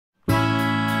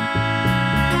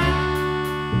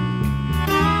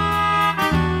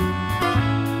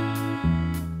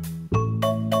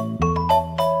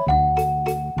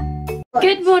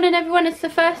Good morning everyone, it's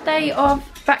the first day of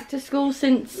back to school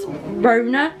since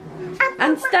Rona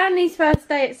and Stanley's first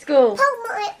day at school.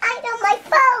 I got my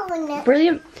phone.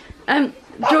 Brilliant.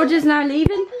 George is now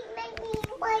leaving.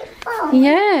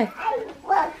 Yeah.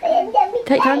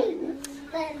 Take time.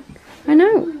 I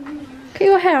know. Look at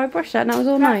your hair, I brushed that and that was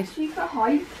all nice. We've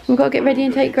got to get ready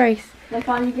and take Grace. Then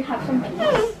finally we have some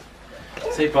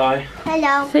peace. Say bye.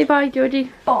 Hello. Say bye,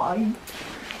 Georgie. Bye.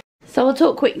 So I'll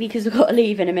talk quickly because we've got to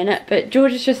leave in a minute, but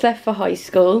George has just left for high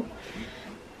school.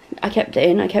 I kept it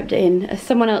in.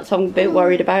 Someone else I'm a bit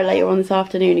worried about later on this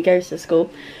afternoon who goes to school.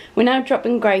 We're now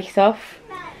dropping Grace off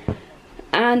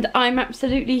and I'm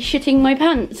absolutely shitting my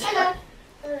pants. Hello.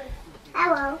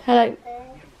 Hello. Hello.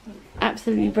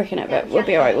 Absolutely bricking it, but we'll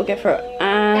be alright, we'll get through it.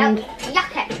 And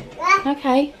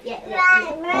okay.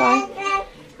 Alright.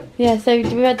 Yeah, so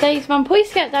we've had Dave's mum.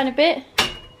 Please get down a bit.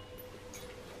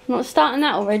 I'm not starting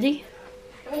that already.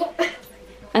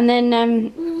 And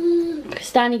then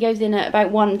Stanley goes in at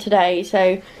about 1 today,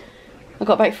 so I've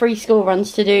got about 3 school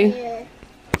runs to do.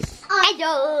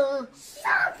 Hello.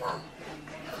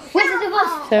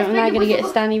 So I'm now going to get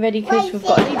Stanley ready because we've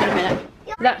got to leave in a minute.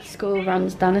 That school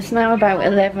run's done. It's now about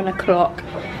 11 o'clock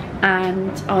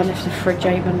and I left the fridge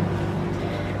open.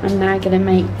 I'm now going to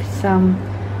make some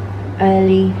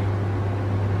early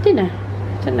dinner.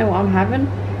 Don't know what I'm having.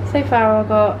 So far I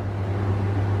got,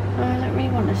 I don't really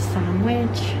want a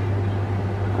sandwich.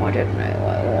 Oh, I don't know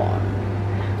what I want.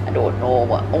 I don't know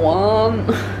what I want.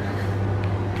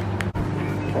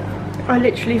 I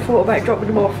literally thought about dropping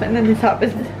them off and then this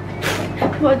happened.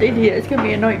 What an idiot, it's going to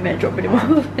be a nightmare dropping him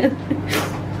off.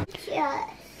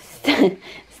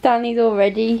 Stanley's all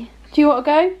ready. Do you want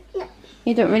to go? No.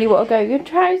 You don't really want to go. Your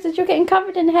trousers, you're getting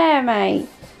covered in hair, mate.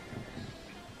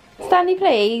 Stanley,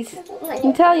 please. You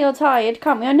can tell you're tired,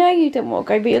 can't we? I know you don't want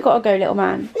to go, but you've got to go, little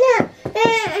man. No.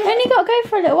 Only got to go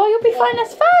for a little while, you'll be fine.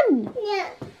 That's fun. No.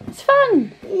 It's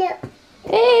fun. No.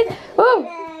 It is. Oh.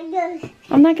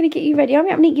 I'm not going to get you ready. I'm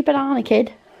going to eat your banana,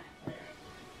 kid.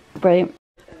 Brilliant.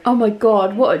 Oh my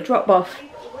god, what a drop off.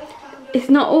 It's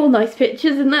not all nice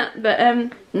pictures and that, but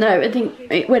no, I think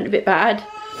it went a bit bad.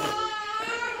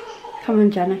 Come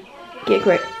on, Jenna. Get a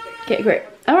grip. Get a grip.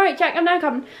 Alright, Jack, I'm now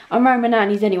coming. I'm wearing my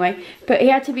nannies anyway, but he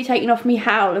had to be taken off me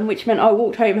howling, which meant I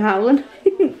walked home howling.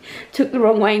 Took the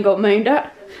wrong way and got moaned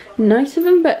at. Nice of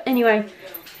him, but anyway,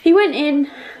 he went in.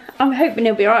 I'm hoping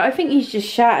he'll be alright. I think he's just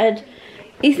shattered.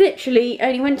 He's literally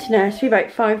only went to nursery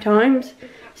about 5 times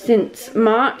since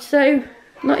March, so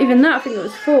not even that, I think it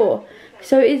was 4.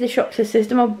 So it is a shock to the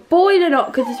system. I'm boiling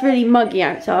hot because it's really muggy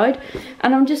outside.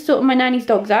 And I'm just sorting my nanny's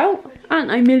dogs out. Aren't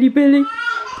I, Millie Billy?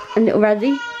 And little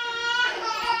Razzie.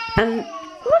 And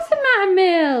what's the matter,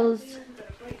 Mills?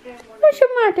 What's the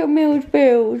matter, Mills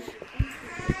Bills?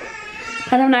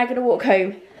 And I'm now going to walk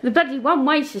home. The bloody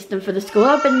one-way system for the school.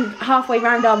 I've been halfway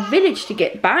around our village to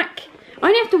get back. I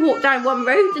only have to walk down one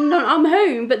road and I'm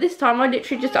home. But this time I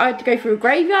literally I had to go through a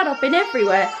graveyard. I've been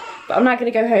everywhere. But I'm now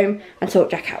going to go home and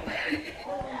sort Jack out.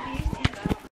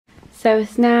 So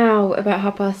it's now about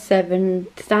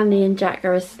 7:30. Stanley and Jack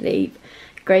are asleep.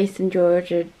 Grace and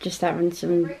George are just having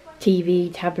some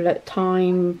TV, tablet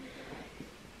time.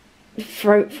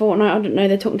 Fortnite, I don't know,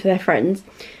 they're talking to their friends.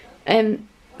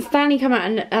 Stanley came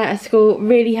out of school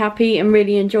really happy and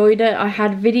really enjoyed it. I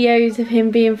had videos of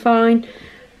him being fine.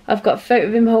 I've got a photo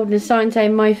of him holding a sign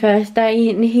saying my first day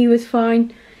and he was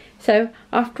fine. So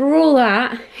after all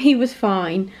that, he was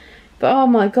fine. But oh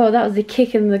my god, that was a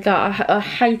kick in the gut. I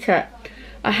hate it.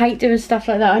 I hate doing stuff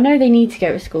like that. I know they need to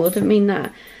go to school, I don't mean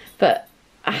that. But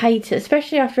I hate it,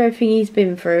 especially after everything he's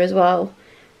been through as well.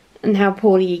 And how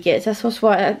poorly he gets. That's what's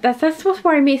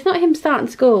worrying me. It's not him starting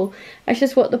school. It's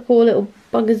just what the poor little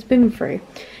bugger's been through.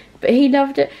 But he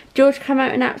loved it. George came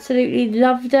out and absolutely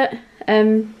loved it.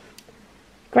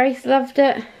 Grace loved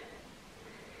it.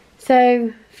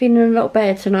 So, feeling a lot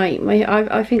better tonight.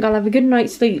 I think I'll have a good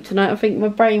night's sleep tonight. I think my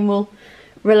brain will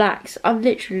relax. I've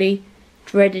literally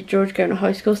dreaded George going to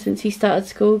high school since he started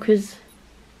school because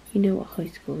you know what high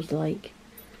school's like.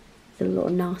 There's a lot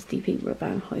of nasty people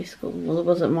about high school. Well, it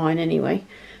wasn't mine anyway.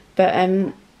 But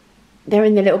they're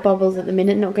in their little bubbles at the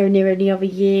minute, not going near any other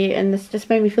year, and this just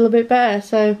made me feel a bit better.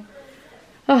 So,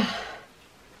 there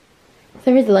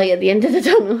is a light at the end of the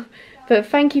tunnel. But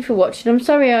thank you for watching. I'm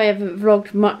sorry I haven't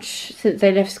vlogged much since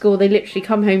they left school. They literally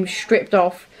come home stripped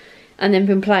off and then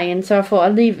been playing. So I thought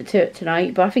I'd leave it to it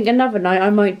tonight. But I think another night I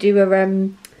might do a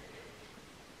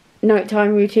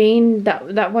nighttime routine.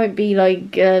 That won't be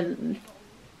like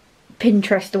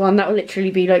Pinterest one. That will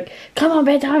literally be like, come on,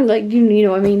 bedtime. Like, you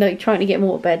know what I mean? Like trying to get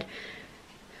more to bed.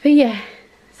 But yeah.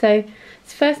 So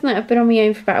it's the first night I've been on my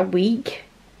own for about a week.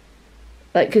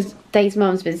 like, because Dave's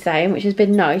mum's been staying, which has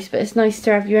been nice, but it's nice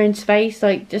to have your own space,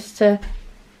 like, just to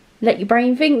let your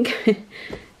brain think.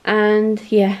 And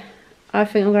yeah, I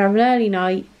think I'm gonna have an early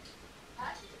night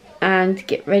and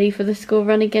get ready for the school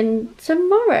run again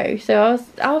tomorrow. So I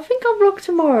think I'll vlog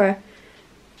tomorrow.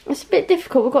 It's a bit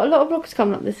difficult. We've got a lot of vlogs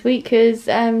coming up this week because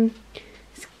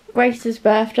it's Grace's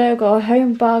birthday. I've got a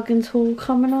home bargains haul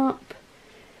coming up.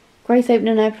 Grace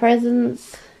opening her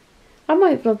presents. I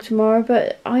might vlog tomorrow,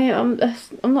 but I'm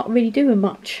not really doing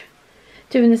much.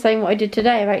 Doing the same what I did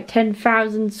today, about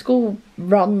 10,000 school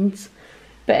runs.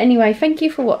 But anyway, thank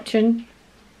you for watching.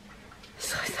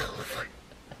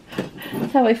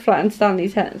 That's how I flattened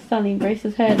Stanley and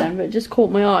Grace's hair then, but it just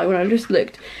caught my eye when I just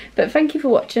looked. But thank you for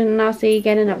watching, and I'll see you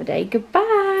again another day.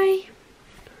 Goodbye.